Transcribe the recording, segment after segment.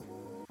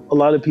A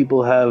lot of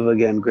people have,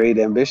 again, great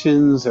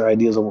ambitions or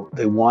ideas of what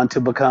they want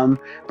to become,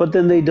 but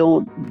then they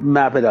don't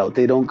map it out.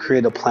 They don't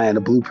create a plan,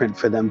 a blueprint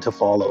for them to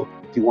follow.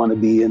 If you want to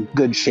be in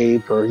good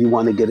shape or you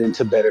want to get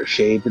into better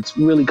shape, it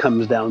really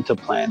comes down to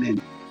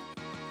planning.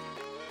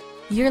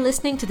 You're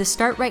listening to the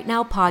Start Right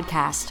Now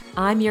podcast.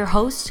 I'm your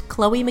host,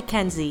 Chloe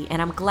McKenzie,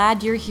 and I'm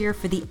glad you're here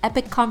for the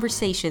epic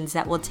conversations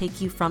that will take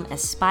you from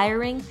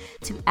aspiring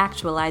to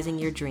actualizing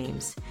your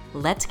dreams.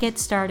 Let's get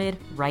started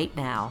right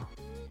now.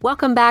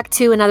 Welcome back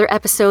to another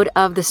episode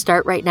of the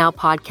Start Right Now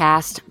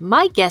podcast.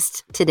 My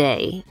guest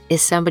today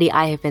is somebody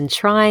I have been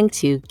trying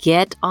to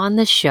get on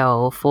the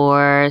show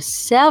for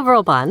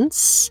several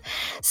months,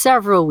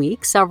 several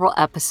weeks, several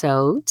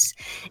episodes,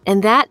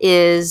 and that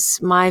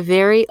is my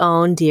very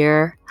own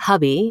dear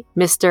hubby,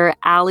 Mr.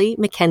 Ali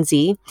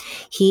McKenzie.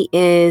 He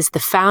is the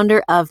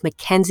founder of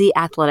McKenzie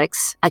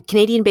Athletics, a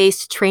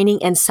Canadian-based training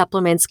and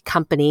supplements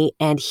company,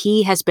 and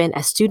he has been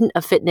a student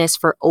of fitness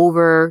for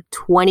over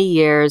 20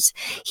 years.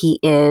 He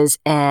is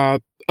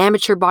an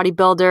amateur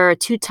bodybuilder, a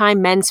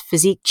two-time men's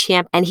physique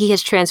champ, and he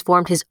has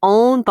transformed his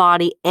own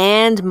body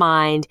and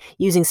mind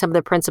using some of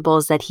the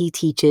principles that he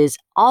teaches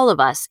all of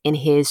us in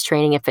his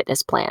training and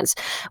fitness plans.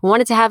 I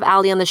wanted to have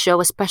Ali on the show,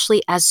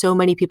 especially as so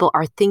many people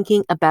are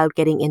thinking about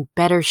getting in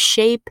better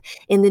shape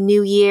in the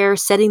new year,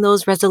 setting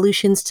those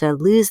resolutions to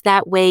lose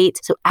that weight.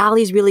 So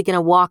Ali's really going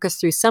to walk us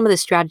through some of the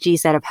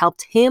strategies that have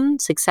helped him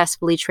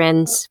successfully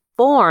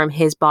transform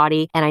his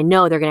body, and I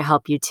know they're going to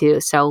help you too.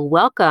 So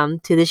welcome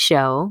to the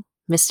show,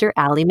 Mr.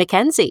 Ali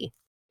McKenzie.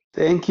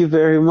 Thank you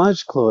very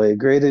much, Chloe.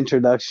 Great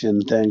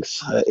introduction.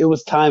 Thanks. It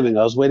was timing.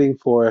 I was waiting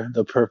for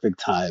the perfect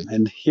time.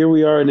 And here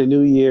we are in a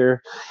new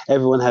year.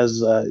 Everyone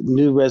has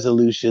new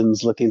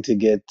resolutions looking to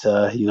get,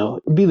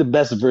 be the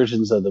best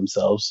versions of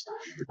themselves.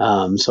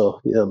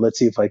 Let's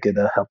see if I could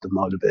help them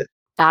out a bit.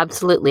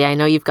 Absolutely. I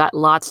know you've got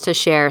lots to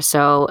share.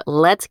 So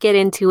let's get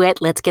into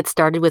it. Let's get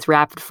started with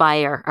rapid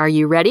fire. Are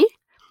you ready?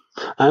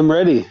 I'm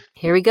ready.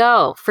 Here we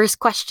go. First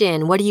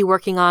question. What are you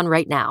working on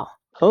right now?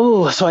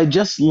 Oh, so I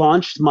just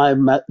launched my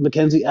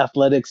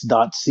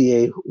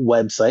McKenzieathletics.ca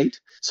website.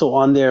 So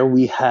on there,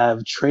 we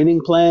have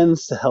training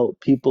plans to help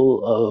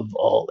people of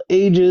all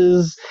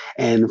ages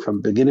and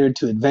from beginner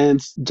to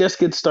advanced just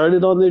get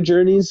started on their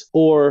journeys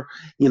or,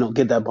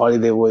 get that body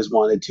they always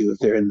wanted to. If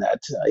they're in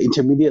that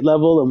intermediate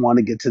level and want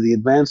to get to the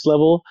advanced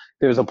level,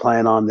 there's a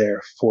plan on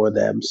there for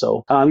them.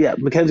 So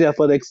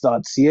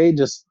McKenzieathletics.ca,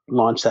 just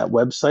launched that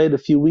website a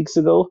few weeks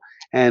ago.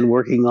 And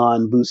working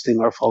on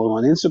boosting our follow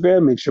on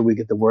Instagram, make sure we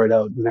get the word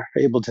out and are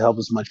able to help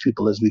as much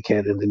people as we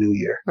can in the new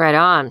year. Right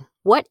on.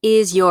 What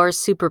is your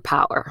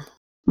superpower?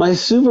 My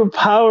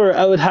superpower,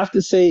 I would have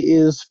to say,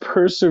 is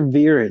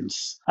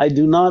perseverance. I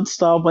do not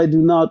stop. I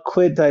do not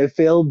quit. I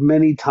failed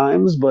many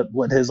times, but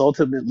what has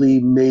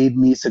ultimately made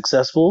me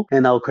successful,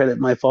 and I'll credit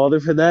my father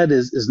for that,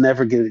 is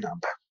never giving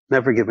up.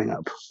 Never giving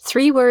up.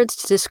 3 words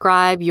to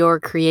describe your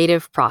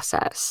creative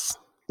process.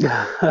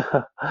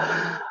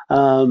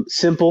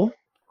 Simple,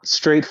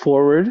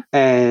 straightforward,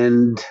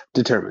 and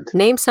determined.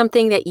 Name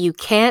something that you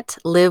can't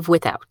live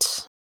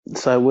without.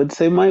 So I would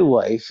say my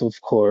wife, of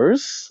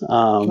course, but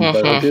I'll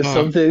get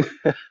something.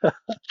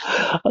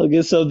 I'll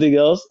get something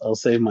else. I'll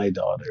say my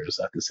daughters.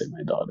 I can say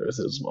my daughters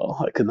as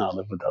well. I could not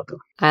live without them.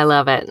 I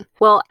love it.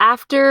 Well,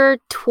 after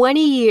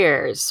 20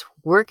 years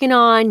working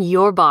on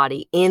your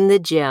body in the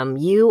gym,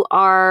 you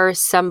are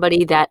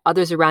somebody that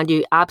others around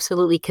you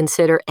absolutely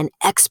consider an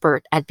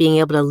expert at being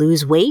able to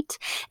lose weight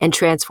and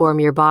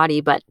transform your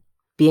body. But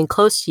being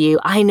close to you,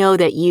 I know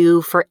that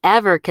you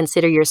forever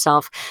consider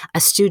yourself a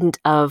student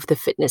of the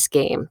fitness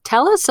game.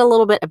 Tell us a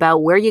little bit about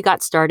where you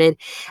got started.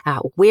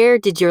 Where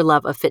did your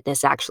love of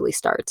fitness actually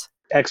start?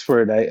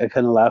 Expert. I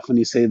kind of laugh when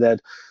you say that,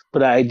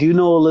 but I do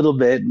know a little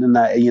bit, and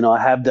I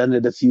have done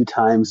it a few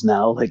times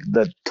now, like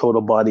the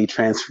total body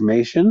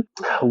transformation.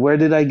 Where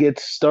did I get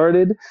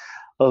started?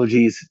 Oh,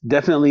 geez.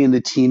 Definitely in the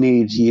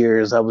teenage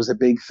years. I was a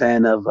big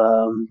fan of,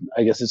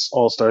 I guess it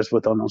all starts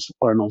with Arnold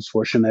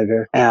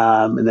Schwarzenegger.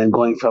 And then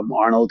going from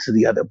Arnold to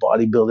the other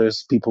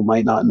bodybuilders people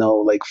might not know,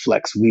 like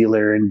Flex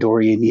Wheeler and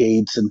Dorian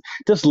Yates and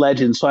just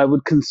legends. So I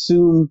would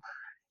consume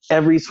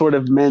every sort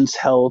of men's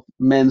health,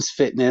 men's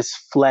fitness,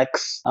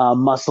 flex,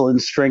 muscle and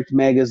strength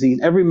magazine.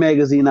 Every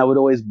magazine I would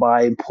always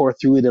buy and pour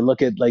through it and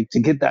look at, like, to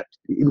get that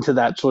into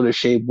that sort of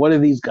shape. What are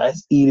these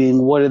guys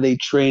eating? What are they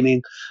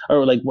training?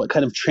 Or like what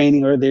kind of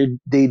training are they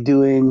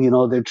doing?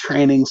 Their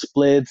training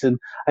splits. And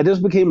I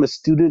just became a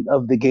student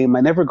of the game.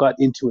 I never got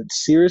into it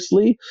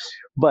seriously,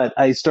 but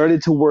I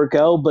started to work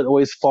out, but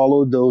always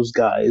followed those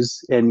guys,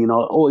 and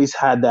always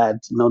had that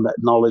that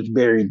knowledge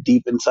buried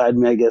deep inside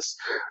me. I guess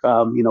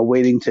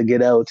waiting to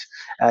get out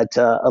at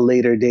a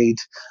later date.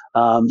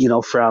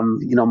 From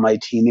my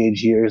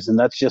teenage years, and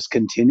that's just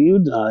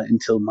continued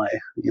until my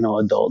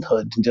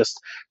adulthood. Just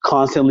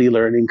constantly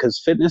learning,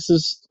 because fitness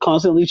is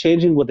constantly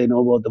changing. What they know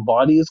about the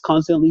body is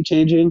constantly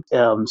changing.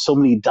 So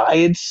many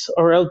diets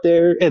are out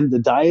there, and the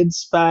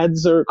diets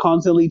fads are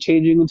constantly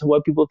changing into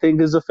what people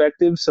think is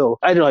effective. So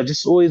I don't know. I've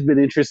just always been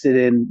interested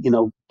in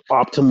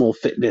optimal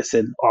fitness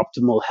and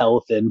optimal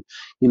health and,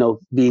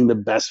 being the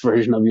best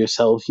version of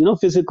yourself,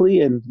 physically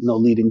and,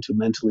 leading to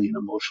mentally and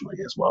emotionally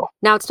as well.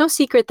 Now, it's no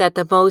secret that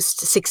the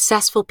most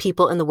successful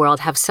people in the world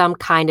have some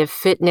kind of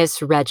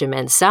fitness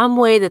regimen, some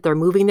way that they're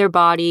moving their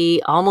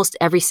body almost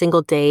every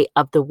single day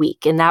of the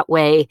week. In that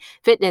way,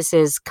 fitness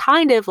is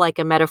kind of like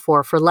a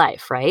metaphor for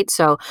life, right?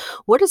 So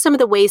what are some of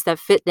the ways that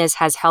fitness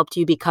has helped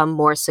you become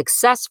more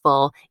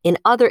successful in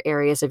other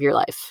areas of your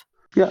life?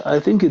 Yeah, I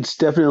think it's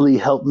definitely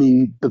helped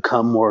me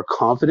become more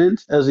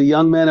confident. As a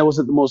young man, I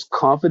wasn't the most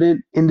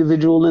confident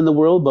individual in the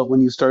world, but when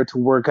you start to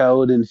work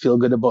out and feel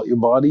good about your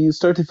body, you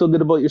start to feel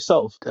good about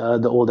yourself.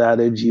 The old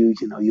adage, you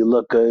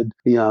look good,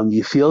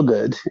 you feel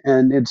good,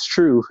 and it's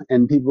true.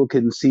 And people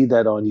can see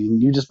that on you.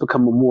 And you just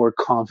become a more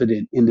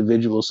confident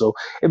individual. So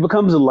it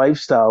becomes a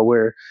lifestyle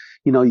where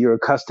you're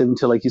accustomed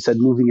to, like you said,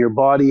 moving your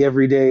body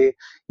every day,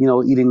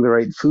 eating the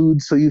right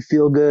food so you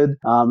feel good.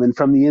 And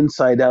from the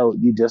inside out,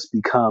 you just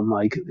become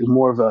like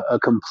more of a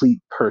complete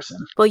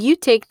person. Well, you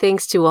take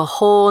things to a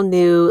whole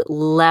new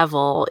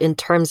level in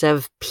terms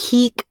of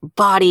peak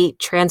body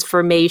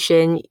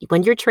transformation.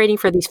 When you're training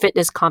for these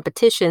fitness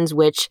competitions,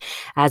 which,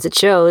 as it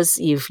shows,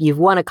 you've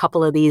won a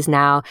couple of these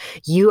now,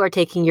 you are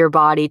taking your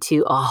body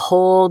to a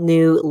whole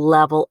new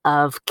level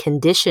of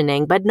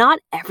conditioning. But not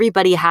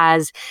everybody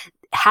has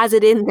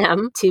it in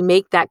them to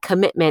make that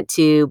commitment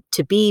to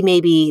be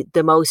maybe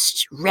the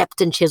most ripped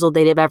and chiseled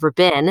they've ever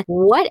been.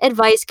 What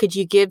advice could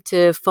you give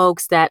to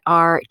folks that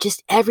are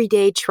just every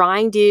day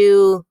trying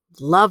to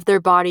love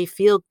their body,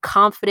 feel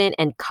confident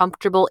and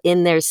comfortable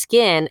in their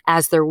skin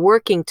as they're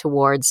working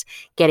towards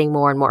getting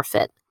more and more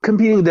fit?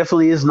 Competing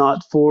definitely is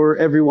not for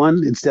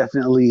everyone. It's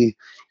definitely,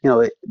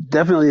 it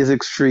definitely is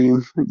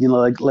extreme,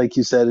 like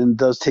you said, and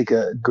does take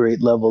a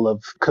great level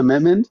of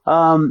commitment.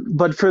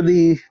 But for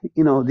the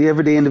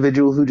everyday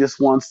individual who just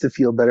wants to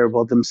feel better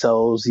about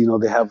themselves,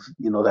 they have,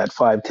 that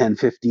 5, 10,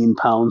 15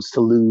 pounds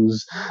to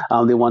lose.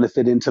 They want to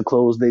fit into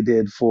clothes they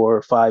did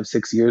 4, 5,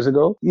 6 years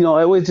ago. I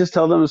always just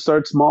tell them to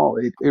start small.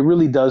 It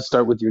really does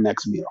start with your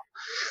next meal.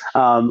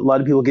 A lot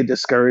of people get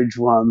discouraged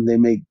when they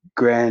make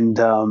grand,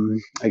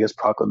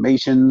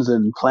 proclamations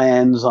and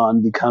plans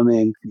on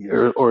becoming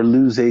or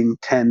losing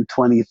 10,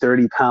 20,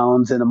 30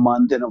 pounds in a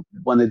month. And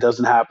when it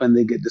doesn't happen,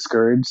 they get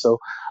discouraged. So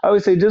I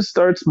always say just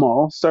start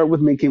small. Start with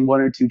making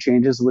 1 or 2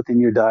 changes within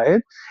your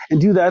diet and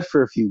do that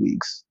for a few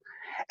weeks.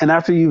 And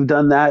after you've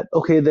done that,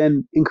 okay,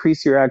 then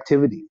increase your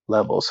activity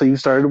level. So you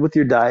started with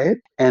your diet,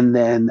 and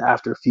then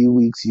after a few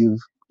weeks,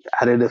 you've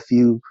added a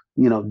few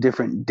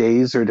different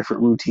days or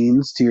different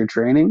routines to your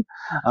training.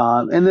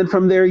 And then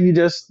from there, you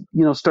just,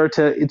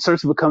 it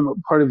starts to become a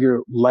part of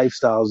your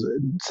lifestyles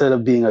instead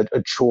of being a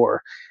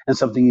chore and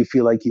something you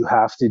feel like you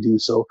have to do.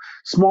 So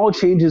small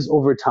changes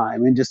over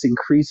time and just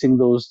increasing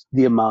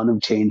the amount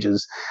of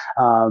changes,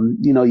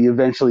 you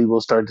eventually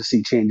will start to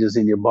see changes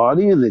in your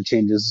body and the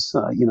changes,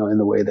 in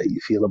the way that you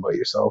feel about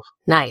yourself.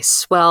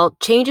 Nice. Well,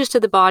 changes to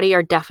the body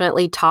are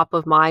definitely top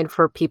of mind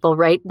for people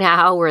right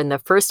now. We're in the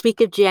first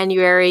week of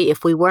January.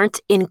 If we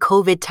weren't in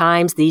COVID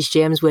times, these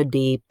gyms would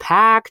be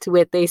packed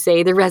with, they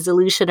say, the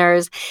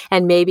resolutioners.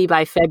 And maybe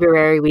by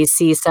February, we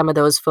see some of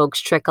those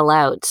folks trickle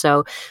out.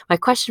 So my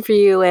question for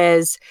you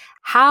is,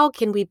 how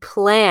can we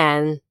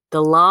plan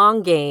the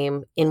long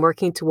game in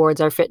working towards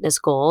our fitness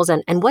goals?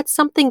 And what's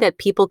something that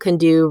people can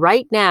do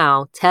right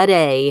now,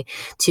 today,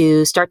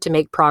 to start to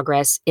make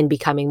progress in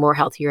becoming more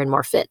healthier and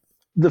more fit?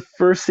 The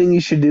first thing you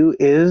should do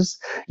is,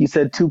 you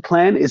said to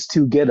plan, is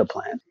to get a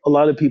plan. A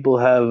lot of people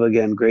have,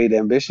 again, great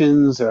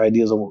ambitions or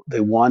ideas of what they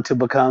want to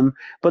become,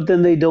 but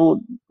then they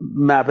don't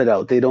map it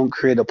out. They don't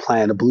create a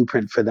plan, a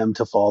blueprint for them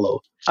to follow.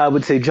 I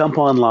would say jump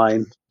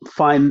online,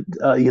 find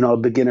a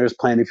beginner's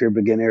plan if you're a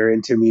beginner or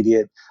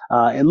intermediate,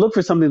 and look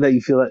for something that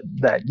you feel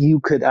that you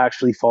could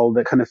actually follow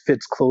that kind of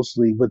fits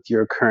closely with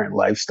your current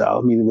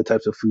lifestyle, meaning the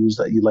types of foods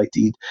that you like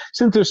to eat.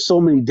 Since there's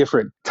so many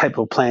different type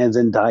of plans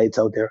and diets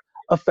out there,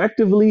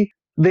 effectively,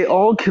 they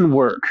all can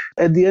work.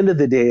 At the end of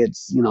the day,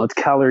 it's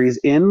calories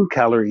in,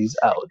 calories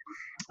out.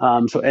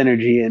 So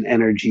energy in,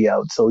 energy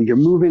out. So you're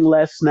moving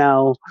less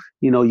now.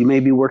 You may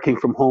be working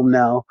from home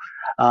now,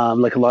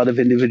 like a lot of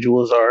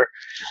individuals are.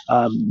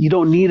 You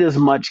don't need as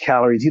much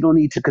calories. You don't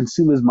need to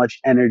consume as much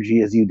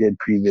energy as you did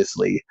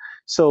previously.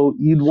 So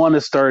you'd want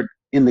to start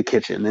in the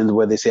kitchen, and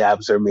where they say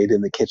abs are made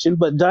in the kitchen.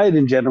 But diet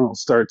in general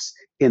starts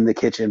in the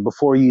kitchen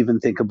before you even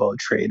think about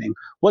training.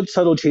 What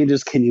subtle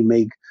changes can you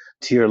make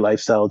to your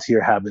lifestyle, to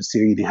your habits, to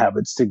your eating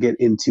habits to get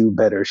into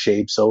better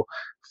shape? So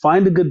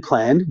find a good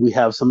plan. We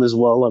have some as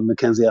well on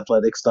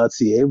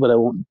mackenzieathletics.ca, but I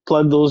won't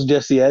plug those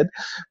just yet.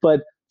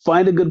 But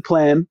find a good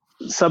plan,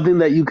 something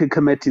that you could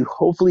commit to.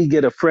 Hopefully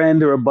get a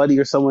friend or a buddy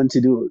or someone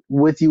to do it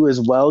with you as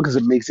well, because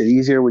it makes it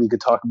easier when you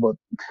could talk about,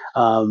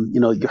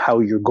 how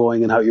you're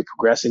going and how you're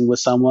progressing with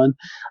someone.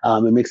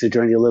 It makes the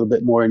journey a little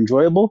bit more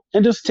enjoyable,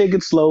 and just take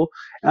it slow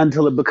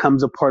until it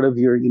becomes a part of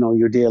your,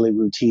 your daily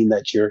routine,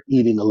 that you're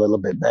eating a little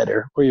bit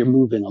better or you're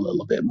moving a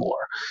little bit more.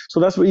 So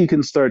that's where you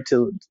can start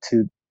to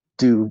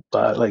do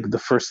like the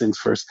first things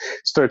first.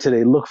 Start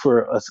today. Look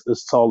for a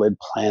solid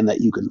plan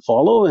that you can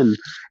follow, and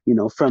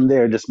from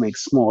there, just make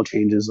small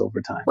changes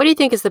over time. What do you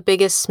think is the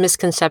biggest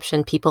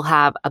misconception people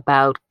have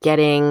about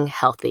getting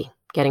healthy,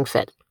 getting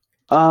fit?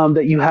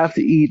 That you have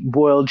to eat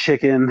boiled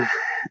chicken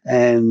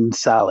and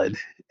salad,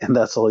 and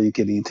that's all you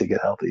can eat to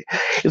get healthy.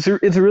 It's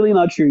really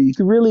not true. You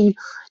can really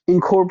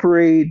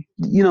incorporate,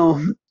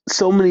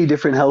 so many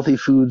different healthy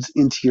foods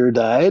into your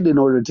diet in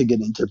order to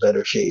get into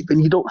better shape.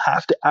 And you don't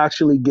have to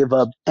actually give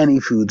up any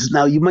foods.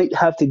 Now, you might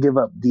have to give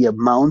up the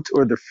amount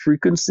or the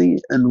frequency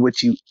in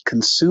which you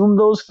consume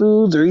those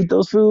foods or eat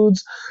those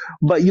foods,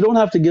 but you don't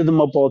have to give them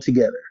up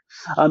altogether.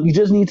 You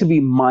just need to be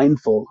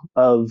mindful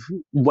of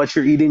what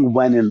you're eating,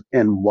 when,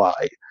 and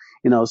why.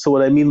 So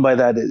what I mean by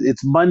that is,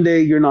 it's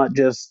Monday, you're not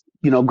just,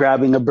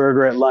 grabbing a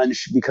burger at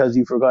lunch because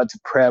you forgot to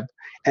prep.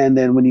 And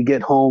then when you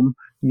get home,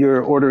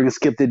 you're ordering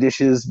skip the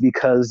dishes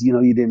because,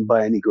 you didn't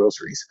buy any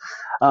groceries.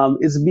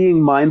 It's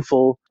being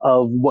mindful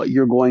of what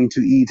you're going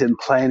to eat and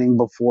planning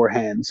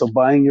beforehand. So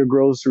buying your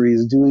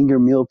groceries, doing your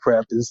meal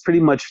prep is pretty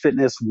much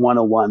fitness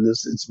 101.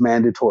 It's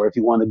mandatory if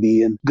you want to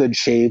be in good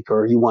shape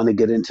or you want to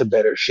get into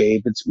better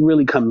shape. It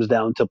really comes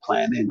down to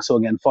planning. So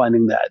again,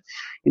 finding that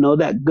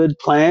good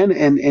plan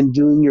and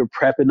doing your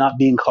prep and not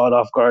being caught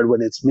off guard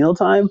when it's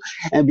mealtime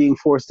and being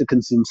forced to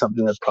consume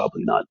something that's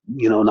probably not,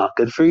 not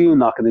good for you,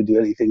 not going to do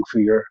anything for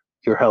your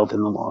health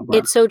in the long run.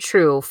 It's so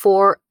true.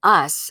 For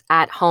us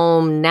at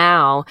home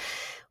now,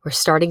 we're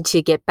starting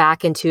to get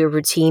back into a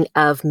routine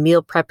of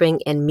meal prepping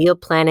and meal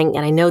planning.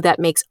 And I know that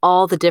makes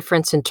all the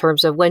difference in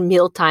terms of when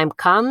mealtime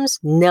comes,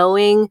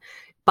 knowing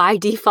by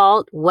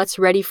default what's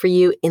ready for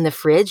you in the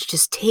fridge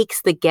just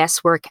takes the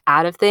guesswork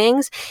out of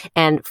things.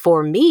 And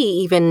for me,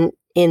 even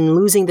in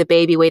losing the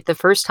baby weight the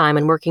first time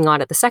and working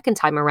on it the second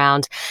time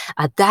around,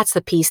 that's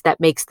the piece that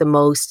makes the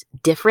most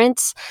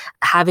difference.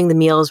 Having the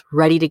meals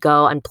ready to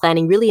go and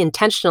planning really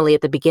intentionally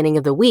at the beginning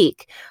of the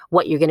week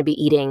what you're going to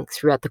be eating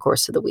throughout the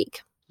course of the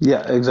week.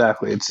 Yeah,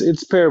 exactly.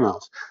 It's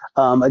paramount.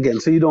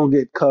 Again, so you don't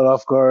get caught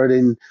off guard,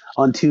 and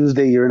on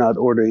Tuesday you're not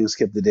ordering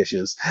skip the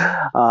dishes.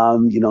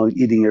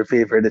 Eating your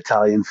favorite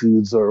Italian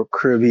foods or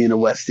Caribbean or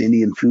West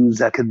Indian foods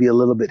that could be a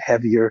little bit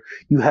heavier.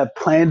 You have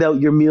planned out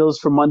your meals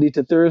from Monday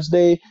to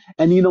Thursday,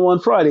 and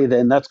on Friday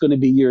then that's going to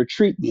be your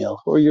treat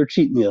meal or your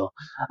cheat meal.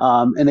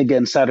 And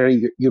again,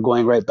 Saturday you're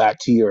going right back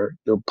to your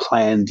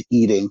planned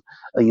eating.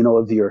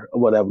 Of your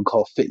what I would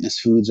call fitness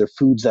foods or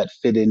foods that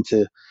fit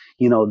into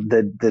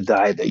the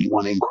diet that you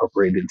want to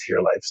incorporate into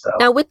your lifestyle.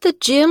 Now, with the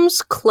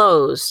gyms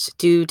closed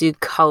due to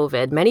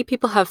COVID, many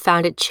people have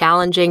found it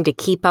challenging to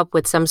keep up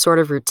with some sort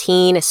of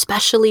routine,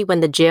 especially when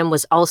the gym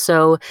was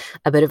also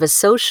a bit of a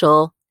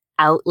social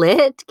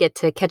outlet, get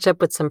to catch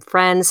up with some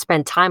friends,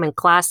 spend time in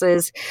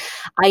classes.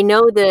 I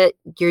know that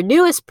your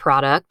newest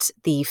product,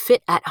 the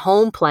Fit at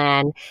Home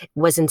plan,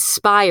 was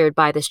inspired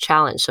by this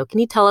challenge. So can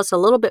you tell us a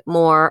little bit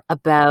more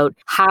about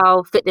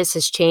how fitness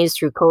has changed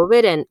through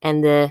COVID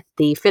and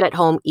the Fit at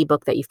Home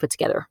ebook that you've put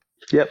together?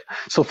 Yep.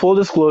 So full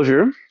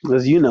disclosure,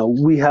 as you know,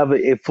 we have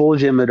a full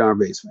gym in our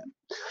basement.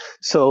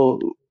 So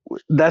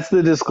that's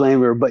the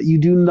disclaimer, but you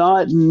do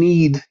not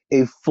need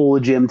a full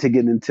gym to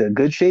get into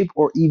good shape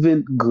or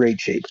even great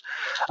shape.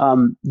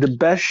 The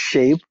best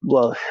shape,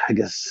 well, I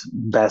guess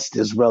best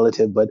is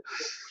relative, but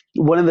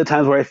one of the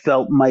times where I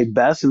felt my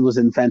best and was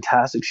in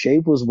fantastic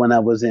shape was when I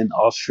was in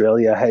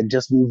Australia. I had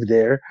just moved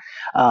there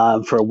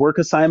for a work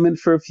assignment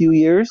for a few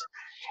years.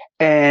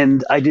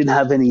 And I didn't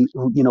have any,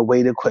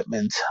 weight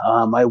equipment.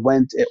 I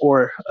went,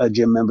 or a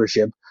gym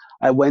membership.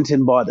 I went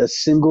and bought a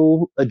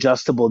single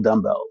adjustable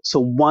dumbbell.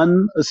 So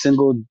a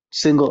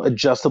single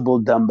adjustable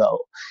dumbbell.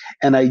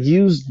 And I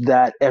used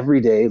that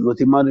every day with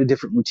the amount of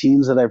different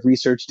routines that I've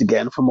researched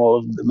again from all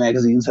of the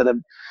magazines that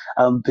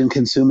I've been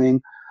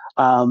consuming.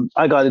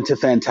 I got into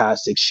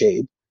fantastic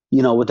shape.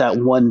 With that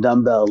one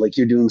dumbbell, like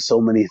you're doing so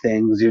many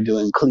things. You're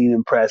doing clean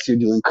and press, you're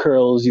doing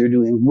curls, you're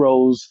doing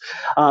rows.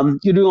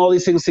 You're doing all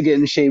these things to get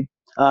in shape,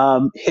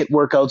 hit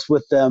workouts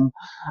with them.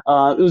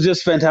 It was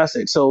just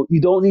fantastic. So you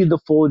don't need the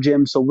full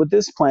gym. So with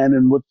this plan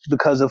and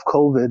because of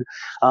COVID,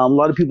 a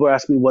lot of people are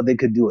asking me what they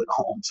could do at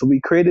home. So we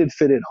created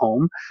Fit at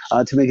Home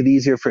to make it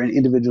easier for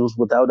individuals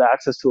without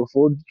access to a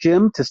full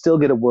gym to still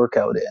get a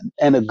workout in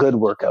and a good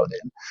workout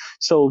in.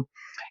 So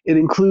it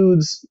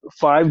includes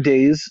 5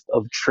 days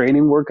of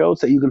training workouts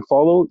that you can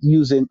follow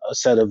using a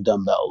set of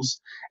dumbbells.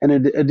 And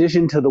in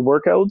addition to the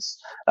workouts,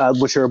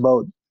 which are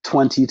about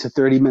 20 to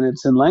 30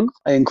 minutes in length,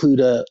 I include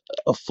a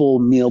full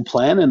meal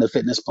plan and a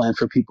fitness plan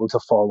for people to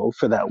follow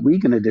for that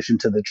week, in addition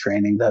to the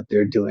training that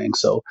they're doing.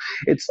 So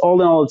it's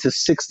all in all, it's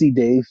a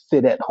 60-day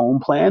Fit at Home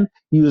plan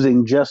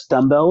using just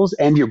dumbbells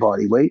and your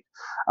body weight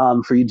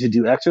for you to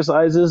do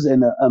exercises,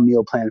 and a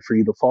meal plan for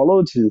you to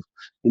follow to,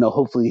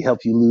 hopefully help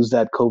you lose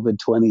that COVID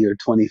 20 or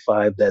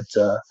 25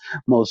 that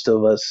most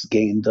of us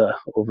gained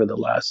over the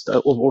last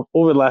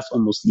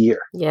almost year.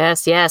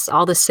 Yes.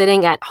 All the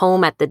sitting at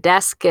home at the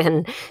desk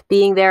and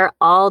being there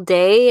all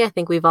day. I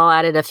think we've all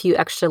added a few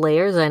extra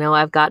layers. I know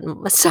I've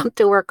gotten some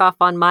to work off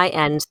on my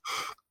end.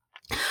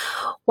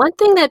 One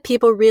thing that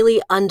people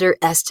really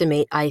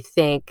underestimate, I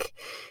think,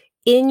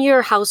 in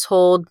your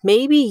household,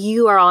 maybe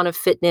you are on a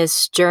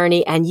fitness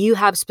journey and you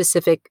have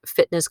specific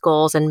fitness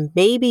goals, and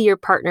maybe your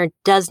partner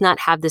does not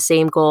have the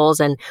same goals.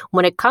 And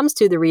when it comes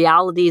to the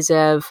realities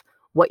of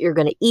what you're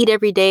going to eat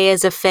every day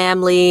as a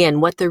family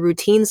and what the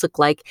routines look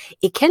like,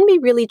 it can be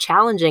really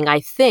challenging,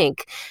 I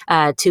think,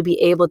 to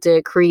be able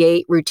to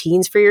create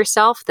routines for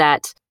yourself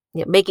that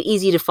make it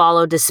easy to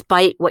follow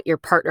despite what your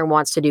partner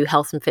wants to do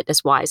health and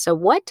fitness wise. So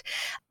what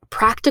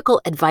practical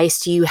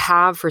advice do you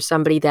have for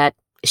somebody that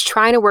is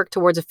trying to work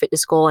towards a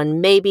fitness goal and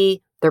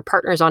maybe their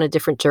partner's on a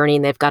different journey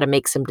and they've got to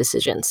make some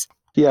decisions?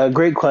 Yeah,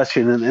 great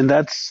question. And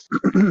that's,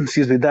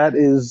 excuse me, that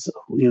is,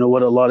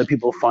 what a lot of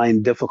people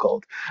find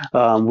difficult.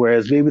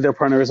 Whereas maybe their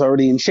partner is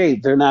already in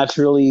shape. They're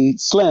naturally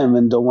slim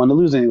and don't want to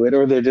lose any weight,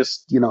 or they're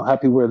just,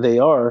 happy where they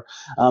are.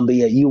 But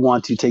yet you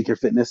want to take your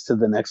fitness to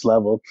the next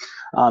level.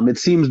 It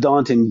seems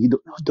daunting. You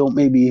don't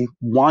maybe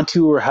want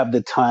to or have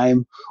the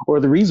time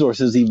or the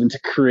resources even to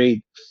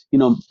create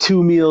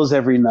 2 meals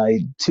every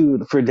night,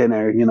 2 for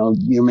dinner.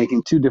 You're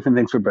making 2 different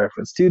things for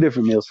breakfast, 2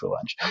 different meals for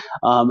lunch.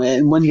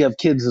 And when you have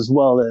kids as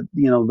well, it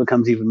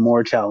becomes even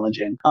more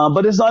challenging.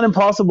 But it's not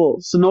impossible.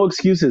 So no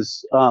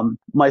excuses.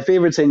 My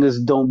favorite saying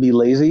is don't be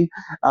lazy.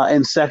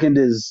 And second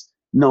is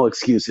no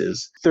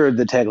excuses. Third,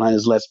 the tagline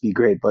is let's be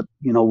great, but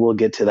we'll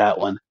get to that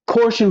one.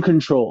 Portion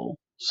control.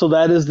 So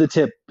that is the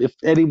tip. If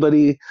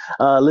anybody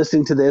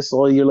listening to this,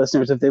 all your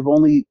listeners, if they've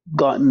only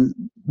gotten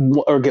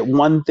or get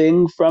one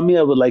thing from me,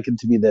 I would like it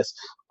to be this: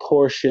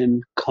 portion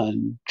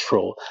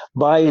control.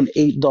 Buy an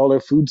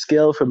 $8 food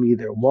scale from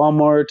either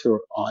Walmart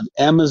or on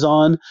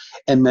Amazon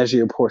and measure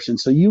your portion.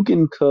 So you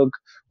can cook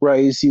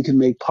rice, you can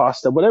make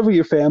pasta, whatever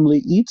your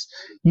family eats,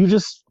 you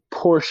just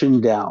portion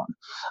down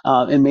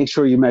and make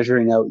sure you're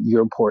measuring out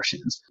your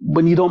portions.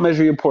 When you don't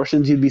measure your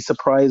portions, you'd be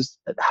surprised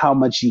at how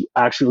much you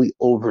actually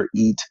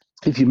overeat.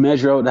 If you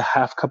measure out a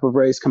half cup of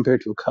rice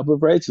compared to a cup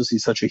of rice, you'll see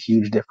such a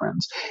huge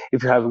difference.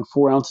 If you're having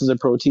 4 ounces of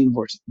protein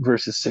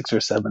versus 6 or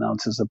 7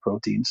 ounces of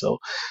protein. So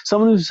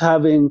someone who's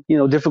having,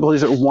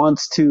 difficulties or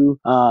wants to,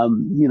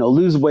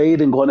 lose weight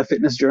and go on a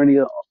fitness journey,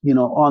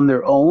 on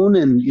their own,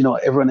 and,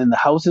 everyone in the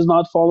house is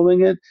not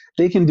following it,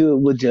 they can do it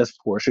with just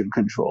portion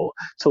control.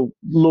 So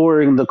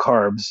lowering the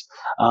carbs,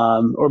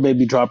 or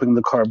maybe dropping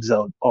the carbs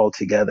out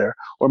altogether.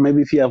 Or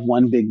maybe if you have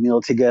one big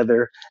meal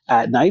together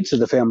at night, so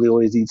the family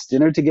always eats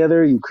dinner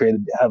together, you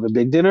have a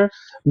big dinner,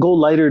 go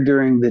lighter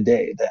during the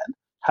day then.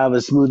 Have a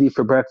smoothie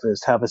for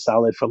breakfast, have a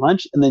salad for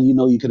lunch, and then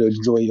you could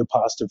enjoy your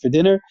pasta for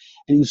dinner,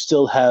 and you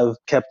still have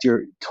kept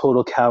your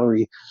total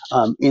calorie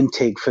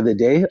intake for the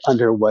day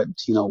under what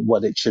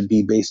it should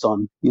be based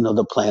on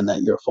the plan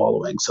that you're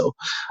following. So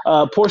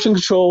portion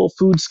control,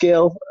 food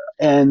scale,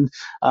 and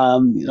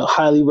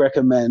highly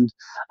recommend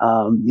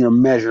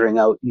measuring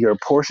out your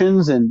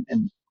portions and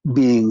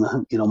being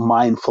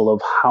mindful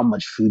of how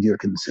much food you're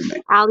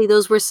consuming. Ali,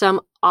 those were some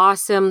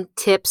awesome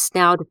tips.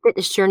 Now, the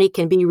fitness journey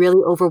can be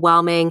really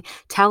overwhelming.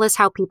 Tell us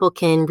how people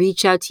can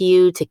reach out to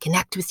you, to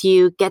connect with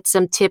you, get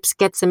some tips,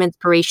 get some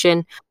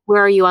inspiration. Where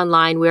are you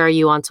online? Where are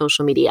you on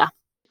social media?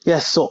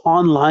 Yes, so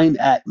online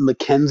at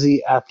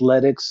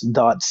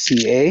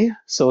mackenzieathletics.ca.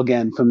 So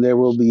again, from there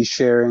we'll be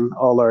sharing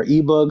all our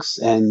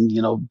ebooks and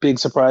big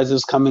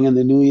surprises coming in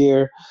the new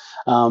year.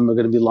 We're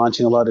going to be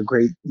launching a lot of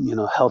great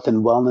health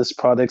and wellness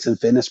products and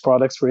fitness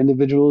products for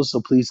individuals.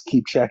 So please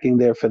keep checking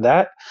there for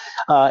that.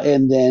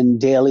 And then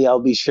daily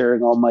I'll be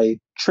sharing all my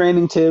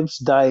training tips,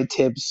 diet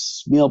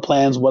tips, meal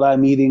plans, what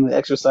I'm eating, the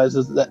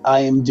exercises that I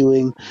am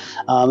doing,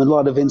 and a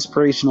lot of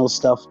inspirational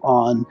stuff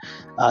on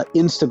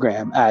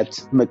Instagram at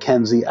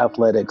Mackenzie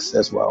Athletics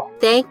as well.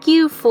 Thank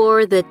you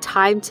for the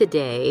time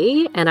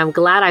today, and I'm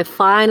glad I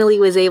finally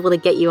was able to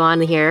get you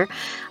on here.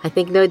 I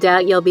think no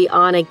doubt you'll be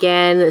on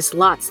again. There's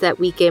lots that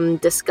we can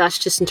discuss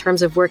just in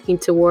terms of working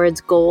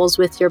towards goals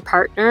with your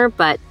partner,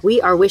 but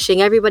we are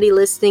wishing everybody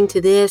listening to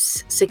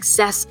this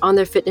success on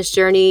their fitness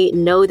journey.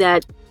 Know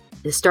that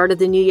the start of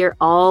the new year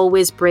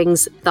always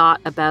brings thought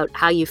about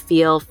how you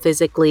feel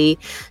physically.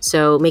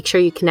 So make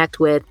sure you connect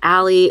with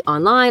Ali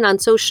online on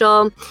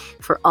social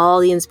for all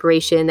the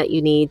inspiration that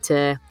you need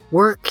to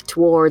work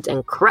towards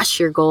and crush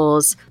your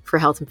goals for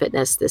health and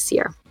fitness this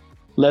year.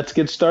 Let's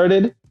get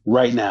started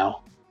right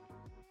now.